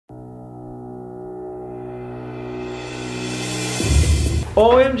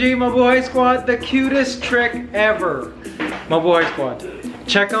OMG, Mabuhay Squad, the cutest trick ever. Mabuhay Squad,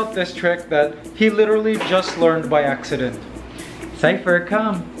 check out this trick that he literally just learned by accident. Cypher,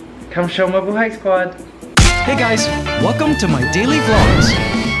 come show Mabuhay Squad. Hey guys, welcome to my daily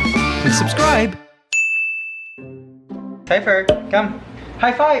vlogs. Please subscribe. Cypher, come.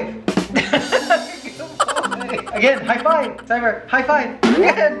 High five. Again, high five. Cypher, high five.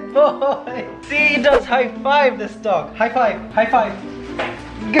 Good boy. See, he does high five, this dog. High five, high five.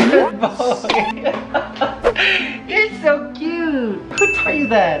 Good boy. You're so cute. Who taught you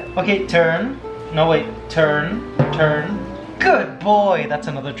that? Okay, turn. No, wait. Turn. Good boy. That's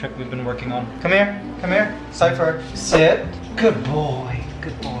another trick we've been working on. Come here. Cypher, sit. Good boy.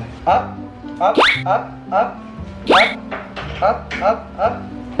 Up.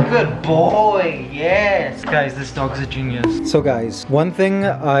 Good boy. Yes. Guys, this dog's a genius. So guys, one thing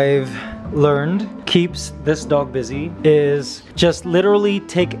I've learned keeps this dog busy is just literally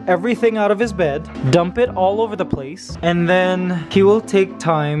take everything out of his bed, dump it all over the place, and then he will take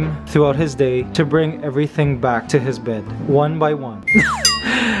time throughout his day to bring everything back to his bed, one by one.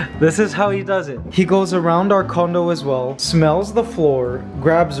 This is how he does it. He goes around our condo as well, smells the floor,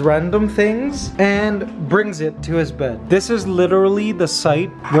 grabs random things, and brings it to his bed. This is literally the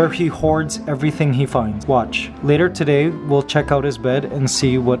site where he hoards everything he finds. Watch. Later today, we'll check out his bed and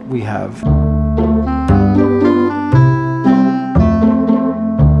see what we have.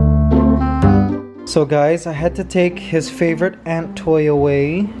 So guys, I had to take his favorite ant toy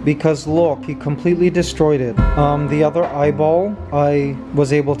away because look, he completely destroyed it. The other eyeball I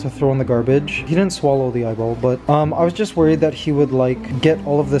was able to throw in the garbage. He didn't swallow the eyeball, but I was just worried that he would like get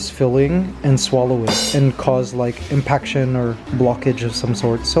all of this filling and swallow it and cause like impaction or blockage of some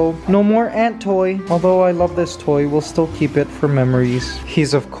sort. So no more ant toy. Although I love this toy, we'll still keep it for memories.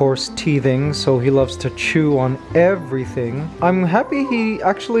 He's of course teething, so he loves to chew on everything. I'm happy he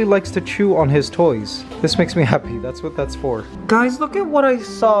actually likes to chew on his toys. This makes me happy. That's what that's for. Guys, look at what I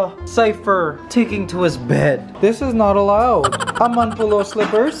saw Cypher taking to his bed. This is not allowed. Amanpulo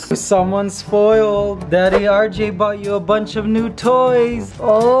slippers. Someone spoiled. Daddy RJ bought you a bunch of new toys.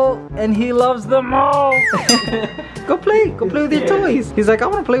 Oh, and he loves them all. Go play with your toys. He's like, I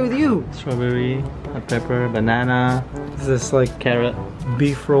want to play with you. Strawberry, hot pepper, banana. Is this like carrot,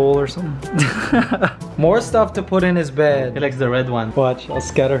 beef roll or something? More stuff to put in his bed. He likes the red one. Watch, I'll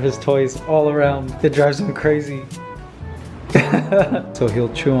scatter his toys all around. It drives him crazy. So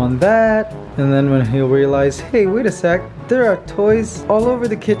he'll chew on that, and then when he'll realize, hey, wait a sec, there are toys all over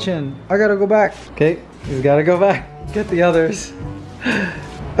the kitchen. I gotta go back. Okay, he's gotta go back. Get the others.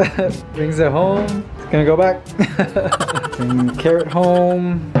 Brings it home. He's gonna go back. Bring carrot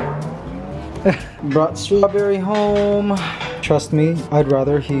home. Brought strawberry home. Trust me, I'd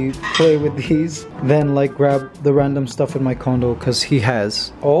rather he play with these than like grab the random stuff in my condo, because he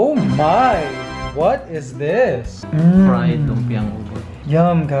has. Oh my! What is this? Fried lumpiang ubo.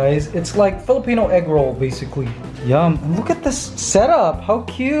 Yum, guys. It's like Filipino egg roll, basically. Yum. And look at this setup. How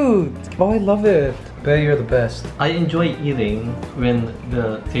cute. Oh, I love it. Bet you're the best. I enjoy eating when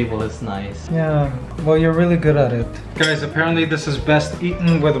the table is nice. Yeah, well, you're really good at it. Guys, apparently this is best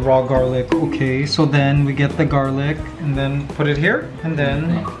eaten with raw garlic. Okay, so then we get the garlic and then put it here. And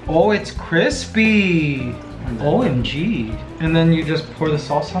then, oh, it's crispy. OMG. And then you just pour the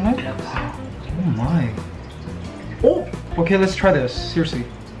sauce on it? Yes. Oh my. Oh, okay, let's try this. Seriously.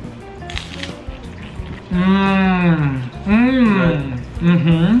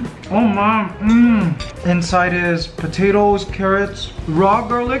 Oh my. Inside is potatoes, carrots, raw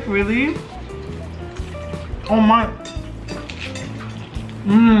garlic, really? Oh my.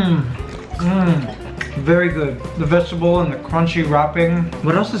 Very good. The vegetable and the crunchy wrapping.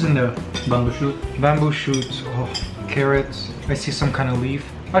 What else is in there? Bamboo shoot. Bamboo shoots. Oh, carrots. I see some kind of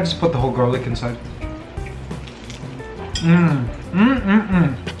leaf. I just put the whole garlic inside.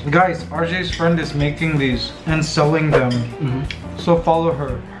 Guys, RJ's friend is making these and selling them. So follow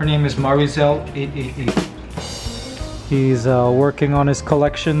her. Her name is Marizel888. He's working on his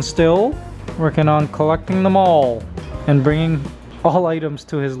collection still. Working on collecting them all and bringing all items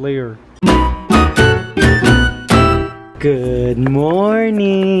to his lair. Good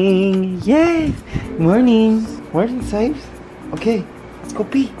morning. Yay! Morning. Morning, Sipes. Okay, let's go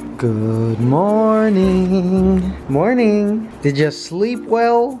pee. Good morning. Morning. Did you sleep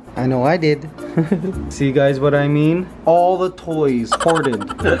well? I know I did. See guys what I mean? All the toys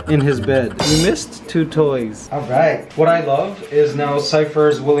hoarded in his bed. We missed 2 toys. Alright. What I love is now Cypher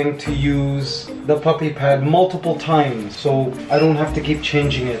is willing to use the puppy pad multiple times. So I don't have to keep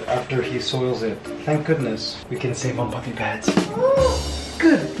changing it after he soils it. Thank goodness. We can save on puppy pads.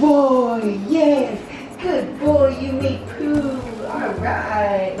 Good boy. Yes. Good boy. You made poo. Alright.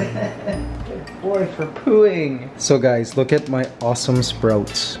 sorry for pooing. So guys, look at my awesome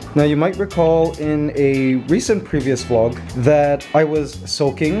sprouts. Now you might recall in a recent previous vlog that I was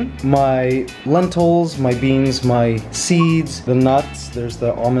soaking my lentils, my beans, my seeds, the nuts, there's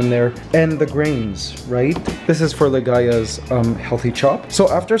the almond there, and the grains, right? This is for Ligaya's healthy chop. So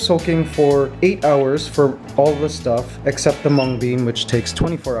after soaking for 8 hours for all the stuff except the mung bean, which takes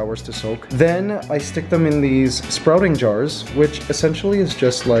 24 hours to soak, then I stick them in these sprouting jars, which essentially is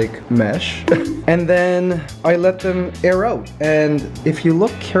just like mesh. And then I let them air out. And if you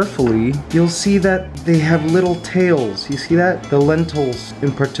look carefully, you'll see that they have little tails. You see that? The lentils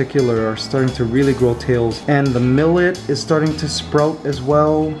in particular are starting to really grow tails. And the millet is starting to sprout as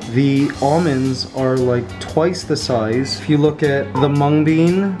well. The almonds are like twice the size. If you look at the mung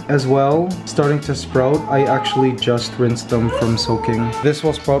bean as well, starting to sprout. I actually just rinsed them from soaking. This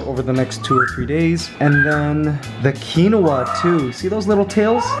will sprout over the next 2 or 3 days. And then the quinoa too. See those little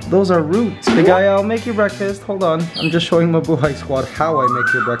tails? Those are roots. The guy, I'll make you breakfast. Hold on. I'm just showing Mabuhay Squad how I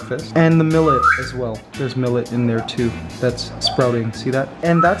make your breakfast. And the millet as well. There's millet in there too. That's sprouting. See that?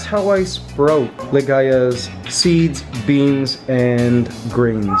 And that's how I sprout Ligaya's seeds, beans, and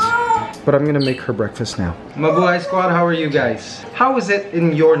grains. But I'm gonna make her breakfast now. Mabuhay Squad, how are you guys? How is it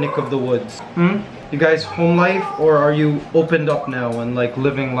in your neck of the woods? You guys home life, or are you opened up now and like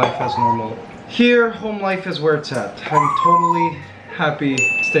living life as normal? Here, home life is where it's at. I'm totally happy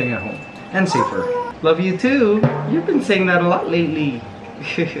staying at home. And safer. Love you too. You've been saying that a lot lately.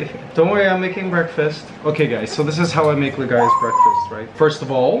 Don't worry, I'm making breakfast. Okay guys, so this is how I make Ligaya's breakfast, right? First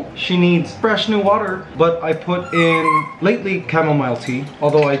of all, she needs fresh new water, but I put in lately chamomile tea,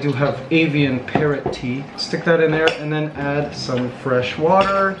 although I do have avian parrot tea. Stick that in there and then add some fresh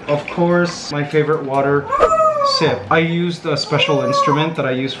water. Of course, my favorite water, sip. I used a special instrument that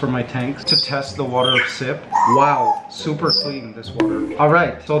I use for my tanks to test the water of sip. Wow, super clean this water. All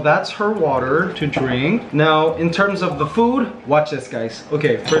right, so that's her water to drink. Now, in terms of the food, watch this guys.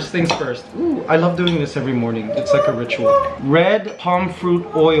 Okay, first things first. Ooh, I love doing this every morning. It's like a ritual. Red palm fruit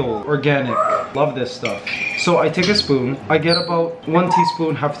oil, organic. Love this stuff. So I take a spoon, I get about 1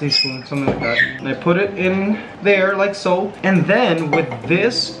 teaspoon, half teaspoon, something like that. And I put it in there like so. And then with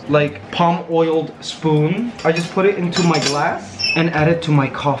this like palm oiled spoon, I just put it into my glass and add it to my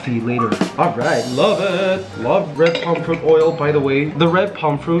coffee later. All right, love it. Love red palm fruit oil, by the way. The red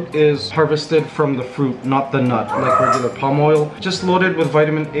palm fruit is harvested from the fruit, not the nut, like regular palm oil. Just loaded with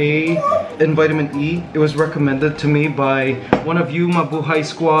vitamin A and vitamin E. It was recommended to me by one of you, Mabuhay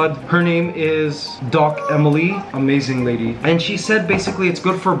Squad. Her name is Doc Emily, amazing lady. And she said basically it's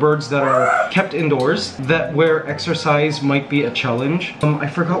good for birds that are kept indoors, that where exercise might be a challenge. I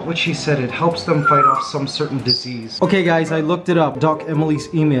forgot what she said. It helps them fight off some certain disease. Okay guys, I looked it up. Doc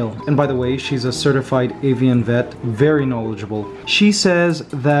Emily's email. And by the way, she's a certified avian vet, very knowledgeable. She says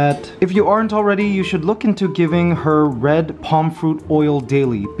that if you aren't already, you should look into giving her red palm fruit oil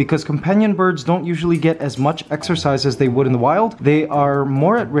daily, because companion birds don't usually get as much exercise as they would in the wild. They are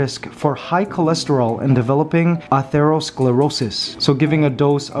more at risk for high cholesterol and developing atherosclerosis. So giving a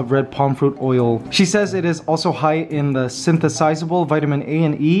dose of red palm fruit oil. She says it is also high in the synthesizable vitamin A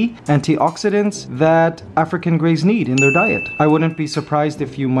and E antioxidants that African greys need in their diet. I wouldn't be surprised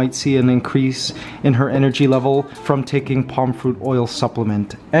if you might see an increase in her energy level from taking palm fruit oil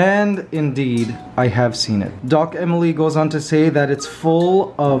supplement. And indeed, I have seen it. Doc Emily goes on to say that it's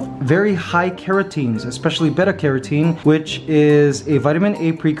full of very high carotenes, especially beta-carotene, which is a vitamin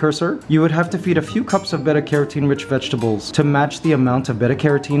A precursor. You would have to feed a few cups of beta-carotene rich vegetables to match the amount of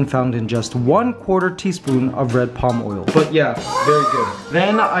beta-carotene found in just 1/4 teaspoon of red palm oil. But yeah, very good.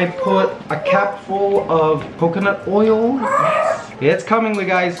 Then I put a capful of coconut oil. Yes, it's coming,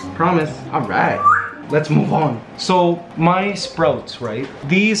 guys, promise. All right. Let's move on. So my sprouts, right?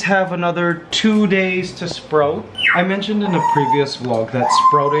 These have another 2 days to sprout. I mentioned in a previous vlog that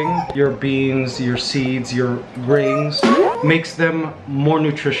sprouting your beans, your seeds, your grains makes them more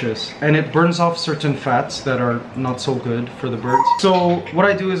nutritious, and it burns off certain fats that are not so good for the birds. So what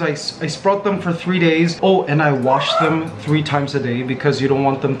I do is I sprout them for 3 days. Oh, and I wash them 3 times a day because you don't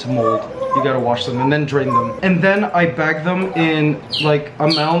want them to mold. You gotta wash them and then drain them. And then I bag them in like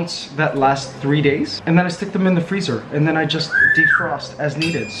amounts that last 3 days. And then I stick them in the freezer. And then I just defrost as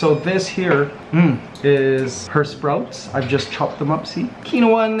needed. So this here is her sprouts. I've just chopped them up, see?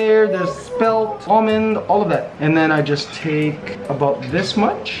 Quinoa in there, there's spelt, almond, all of that. And then I just take about this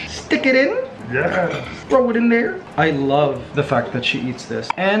much, stick it in. Yeah. Throw it in there. I love the fact that she eats this.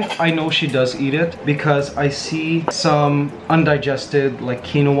 And I know she does eat it because I see some undigested like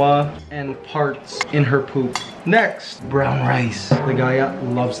quinoa and parts in her poop. Next, brown rice. Ligaya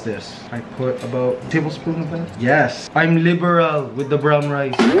loves this. I put about a tablespoon of that. Yes, I'm liberal with the brown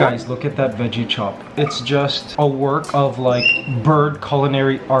rice. Guys, look at that veggie chop. It's just a work of like bird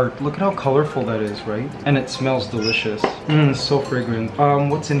culinary art. Look at how colorful that is, right? And it smells delicious. So fragrant.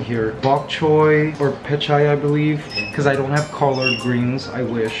 What's in here? Bok choy or pechay, I believe, because I don't have collard greens. I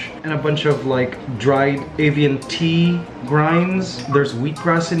wish. And a bunch of like dried avian tea grinds. There's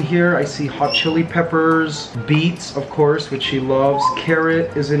wheatgrass in here. I see hot chili peppers, beets, of course, which she loves.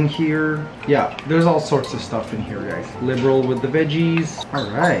 Carrot is in here. Yeah, there's all sorts of stuff in here, guys. Liberal with the veggies. All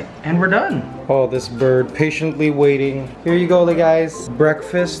right, and we're done. Oh, this bird patiently waiting. Here you go, guys.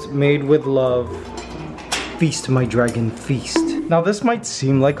 Breakfast made with love. Feast, my dragon, feast. Now this might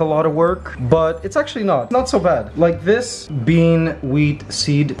seem like a lot of work, but it's actually not so bad. Like this bean, wheat,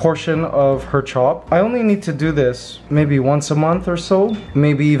 seed portion of her chop, I only need to do this maybe once a month or so,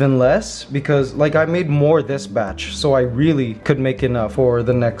 maybe even less, because like I made more this batch, so I really could make enough for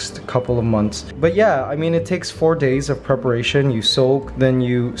the next couple of months. But yeah, I mean, it takes 4 days of preparation. You soak, then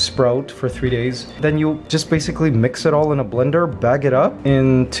you sprout for 3 days, then you just basically mix it all in a blender, bag it up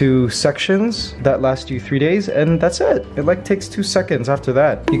into sections that last you 3 days, and that's it. It like takes 2 seconds after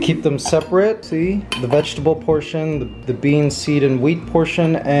that. You keep them separate. See, the vegetable portion, the bean, seed, and wheat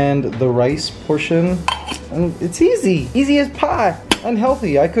portion, and the rice portion. And it's easy as pie. And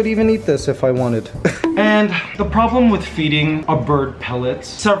healthy. I could even eat this if I wanted. And the problem with feeding a bird pellets,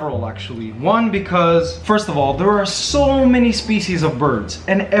 several actually. One, because first of all, there are so many species of birds,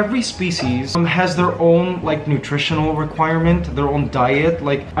 and every species has their own like nutritional requirement, their own diet.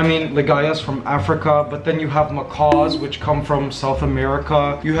 Like, I mean, Ligaya's from Africa, but then you have macaws which come from South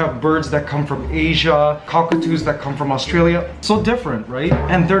America. You have birds that come from Asia, cockatoos that come from Australia. So different, right?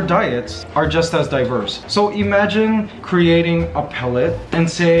 And their diets are just as diverse. So imagine creating a pellet and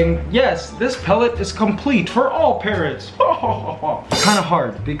saying, yes, this pellet is complete for all parrots. Kind of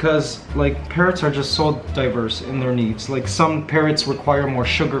hard, because like parrots are just so diverse in their needs. Like some parrots require more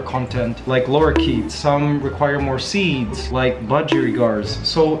sugar content, like lorikeets. Some require more seeds, like budgerigars.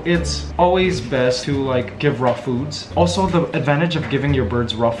 So it's always best to like give raw foods. Also, the advantage of giving your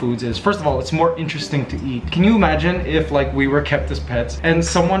birds raw foods is, first of all, it's more interesting to eat. Can you imagine if like we were kept as pets and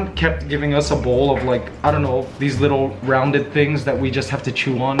someone kept giving us a bowl of like, I don't know, these little rounded things that we just have to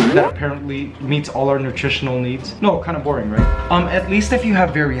chew on that apparently meets all our nutritional needs? No, kind of boring, right? At least if you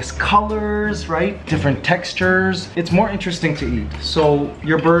have various colors, right? Different textures, it's more interesting to eat. So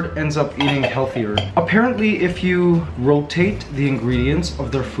your bird ends up eating healthier. Apparently, if you rotate the ingredients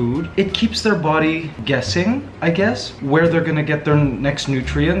of their food, it keeps their body guessing, I guess, where they're gonna get their next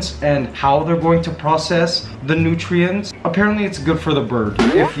nutrients and how they're going to process the nutrients. Apparently, it's good for the bird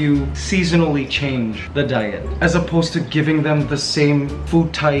if you seasonally change the diet, as opposed to giving them the same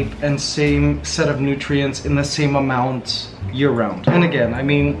food type and same set of nutrients in the same amounts year-round. And again, I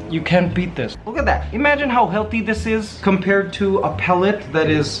mean, you can't beat this. Look at that. Imagine how healthy this is compared to a pellet that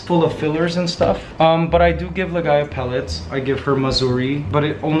is full of fillers and stuff. But I do give Ligaya pellets. I give her Mazuri, but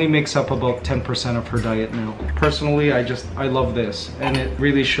it only makes up about 10% of her diet now. Personally, I love this, and it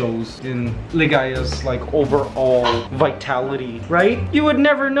really shows in Ligaya's like overall vitality, right? You would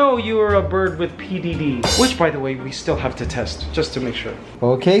never know you were a bird with PDD, which by the way, we still have to test just to make sure.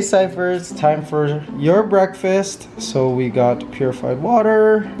 Okay, Cypher, it's time for your breakfast. So we got purified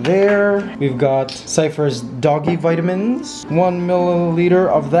water there. We've got Cypher's doggy vitamins, 1 milliliter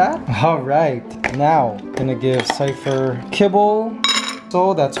of that. All right, now gonna give Cypher kibble.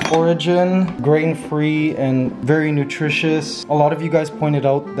 So that's Origin, grain-free and very nutritious. A lot of you guys pointed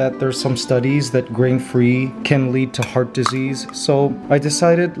out that there's some studies that grain-free can lead to heart disease. So I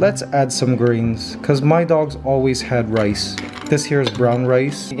decided let's add some grains, because my dogs always had rice. This here is brown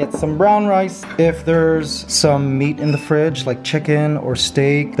rice. You get some brown rice. If there's some meat in the fridge, like chicken or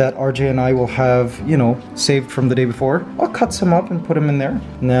steak, that RJ and I will have, you know, saved from the day before, I'll cut some up and put them in there.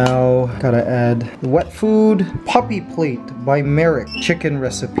 Now, gotta add wet food. Puppy Plate by Merrick. Chicken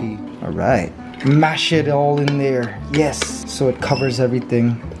recipe. All right. Mash it all in there. Yes. So it covers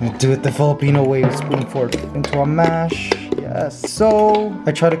everything. I'll do it the Filipino way, spoon fork into a mash. Yes. So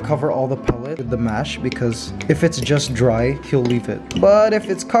I try to cover all the pellet with the mash, because if it's just dry, he'll leave it. But if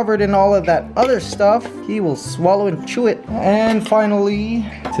it's covered in all of that other stuff, he will swallow and chew it. And finally,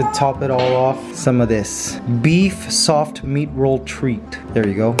 to top it all off, some of this beef soft meat roll treat. There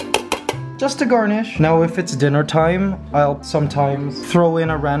you go. Just to garnish. Now if it's dinner time, I'll sometimes throw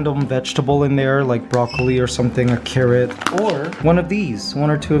in a random vegetable in there, like broccoli or something, a carrot, or one of these, 1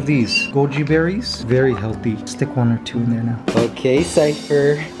 or 2 of these. Goji berries, very healthy. Stick 1 or 2 in there now. Okay,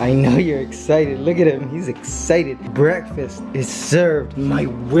 Cypher, I know you're excited. Look at him, he's excited. Breakfast is served, my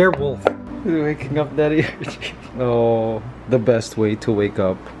werewolf. Waking up, Daddy. Oh, the best way to wake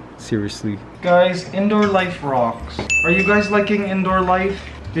up. Seriously. Guys, indoor life rocks. Are you guys liking indoor life?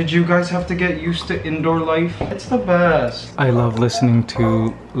 Did you guys have to get used to indoor life? It's the best. I love listening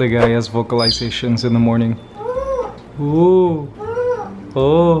to Ligaya's vocalizations in the morning. Ooh.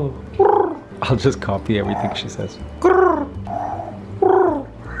 Oh. I'll just copy everything she says.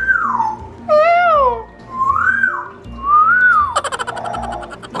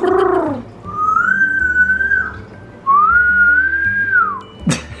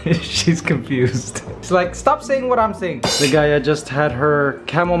 She's confused. She's like, stop saying what I'm saying. Ligaya just had her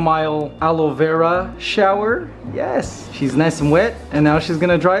chamomile aloe vera shower. Yes, she's nice and wet, and now she's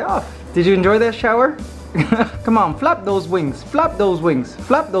gonna dry off. Did you enjoy that shower? Come on, flap those wings, flap those wings,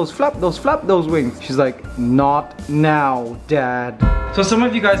 flap those wings. She's like, not now, Dad. So some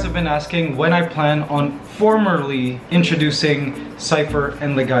of you guys have been asking when I plan on formally introducing Cypher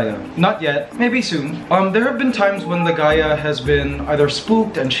and Ligaya. Not yet, maybe soon. There have been times when Ligaya has been either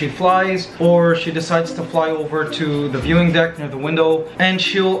spooked and she flies, or she decides to fly over to the viewing deck near the window, and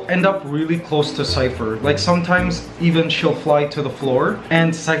she'll end up really close to Cypher. Like sometimes even she'll fly to the floor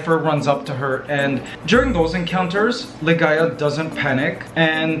and Cypher runs up to her, and during those encounters, Ligaya doesn't panic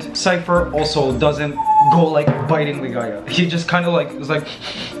and Cypher also doesn't go like biting Ligaya. He just kind of like is like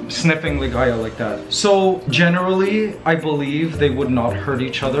sniffing Ligaya like that. So generally, I believe they would not hurt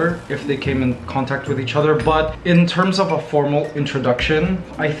each other if they came in contact with each other. But in terms of a formal introduction,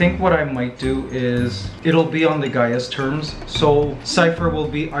 I think what I might do is it'll be on Ligaya's terms. So Cypher will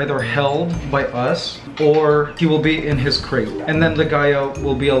be either held by us or he will be in his crate, and then Ligaya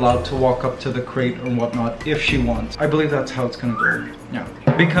will be allowed to walk up to the crate or whatnot if she wants. I believe that's how it's gonna go. Yeah,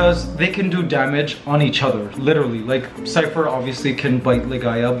 because they can do damage on each other, literally. Like Cypher obviously can bite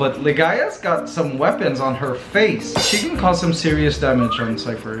Ligaya, but Ligaya's got some weapons on her face. She can cause some serious damage on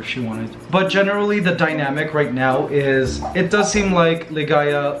Cypher if she wanted. But generally the dynamic right now is, it does seem like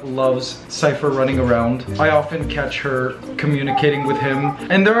Ligaya loves Cypher running around. I often catch her communicating with him,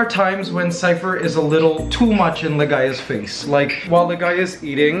 and there are times when Cypher is a little too much in Ligaya's face. Like while Ligaya's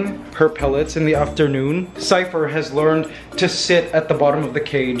eating her pellets in the afternoon, Cypher has learned to sit at the bottom of the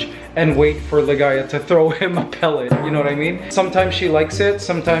cage and wait for Ligaya to throw him a pellet, you know what I mean? Sometimes she likes it,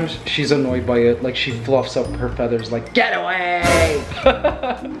 sometimes she's annoyed by it, like she fluffs up her feathers like, get away!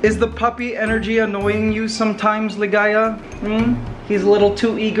 Is the puppy energy annoying you sometimes, Ligaya? He's a little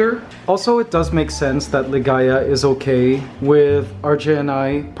too eager. Also, it does make sense that Ligaya is okay with RJ and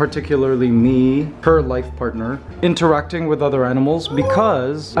I, particularly me, her life partner, interacting with other animals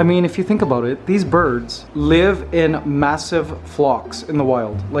because, I mean, if you think about it, these birds live in massive flocks in the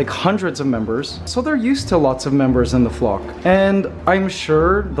wild, like hundreds of members. So they're used to lots of members in the flock. And I'm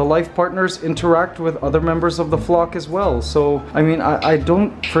sure the life partners interact with other members of the flock as well. So, I mean, I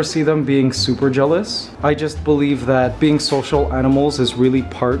don't foresee them being super jealous. I just believe that being social animals is really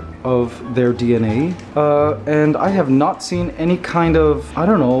part of their DNA, and I have not seen any kind of, I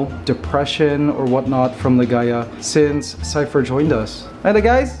don't know, depression or whatnot from Ligaya since Cypher joined us. Hey the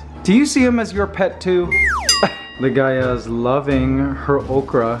guys, do you see him as your pet too? Ligaya's loving her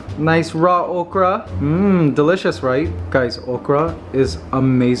okra. Nice raw okra. Delicious, right? Guys, okra is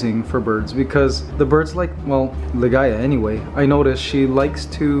amazing for birds because the birds like, well, Ligaya anyway, I noticed she likes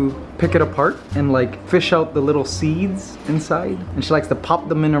to pick it apart and like fish out the little seeds inside, and she likes to pop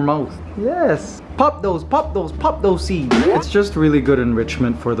them in her mouth. Yes, pop those seeds. It's just really good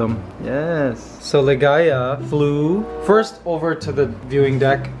enrichment for them. Yes. So Ligaya flew first over to the viewing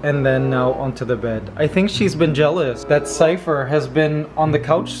deck and then now onto the bed. I think she's been jealous that Cypher has been on the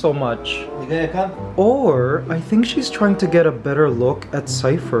couch so much. Ligaya, come. Or I think she's trying to get a better look at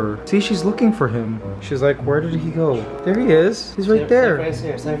Cypher. See, she's looking for him. She's like, where did he go? There he is. He's right there. Cypher is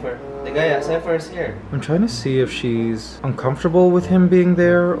here, Cypher. Ligaya, Cypher is here. I'm trying to see if she's uncomfortable with him being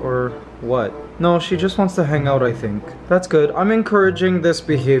there or what. No, she just wants to hang out, I think. That's good. I'm encouraging this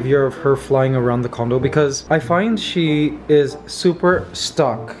behavior of her flying around the condo because I find she is super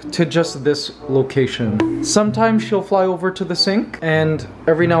stuck to just this location. Sometimes she'll fly over to the sink, and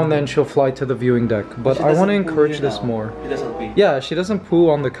every now and then she'll fly to the viewing deck. But I want to encourage this more. She doesn't pee. Yeah, she doesn't poo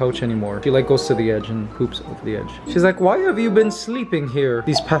on the couch anymore. She like goes to the edge and poops over the edge. She's like, why have you been sleeping here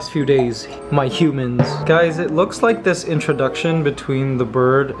these past few days, my humans? Guys, it looks like this introduction between the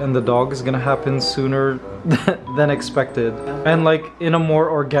bird and the dog is gonna happen sooner than expected, and like in a more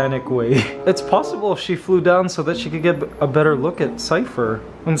organic way. It's possible she flew down so that she could get a better look at Cypher,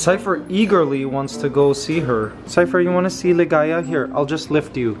 and Cypher eagerly wants to go see her. Cypher, you want to see Ligaya? Here, I'll just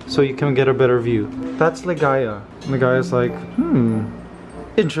lift you so you can get a better view. That's Ligaya. Ligaya's like,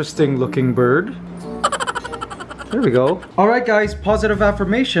 interesting looking bird. There we go. All right, guys, positive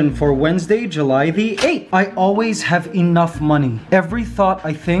affirmation for Wednesday, July the 8th. I always have enough money. Every thought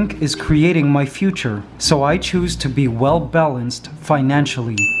I think is creating my future. So I choose to be well balanced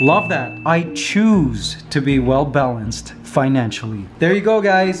financially. Love that. I choose to be well balanced financially. There you go,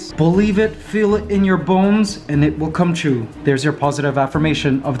 guys. Believe it, feel it in your bones, and it will come true. There's your positive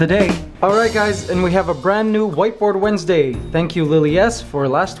affirmation of the day. All right, guys, and we have a brand new Whiteboard Wednesday. Thank you, Lily S, for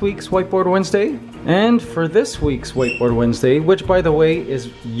last week's Whiteboard Wednesday. And for this week's Whiteboard Wednesday, which by the way is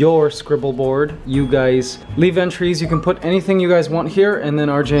your scribble board. You guys leave entries. You can put anything you guys want here, and then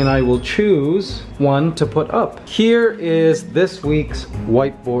RJ and I will choose one to put up. Here is this week's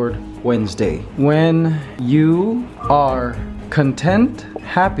Whiteboard Wednesday. When you are content,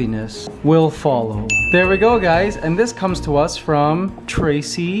 happiness will follow. There we go, guys, and this comes to us from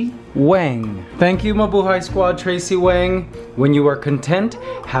Tracy Wang. Thank you, Mabuhay Squad, Tracy Wang. When you are content,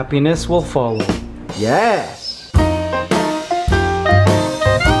 happiness will follow. Yes!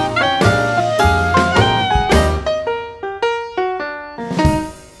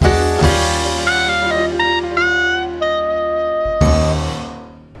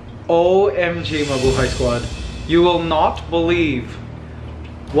 OMG, Mabuhay Squad. You will not believe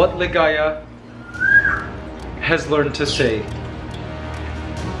what Ligaya has learned to say.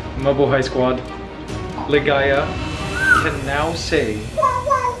 Mabuhay Squad. Ligaya can now say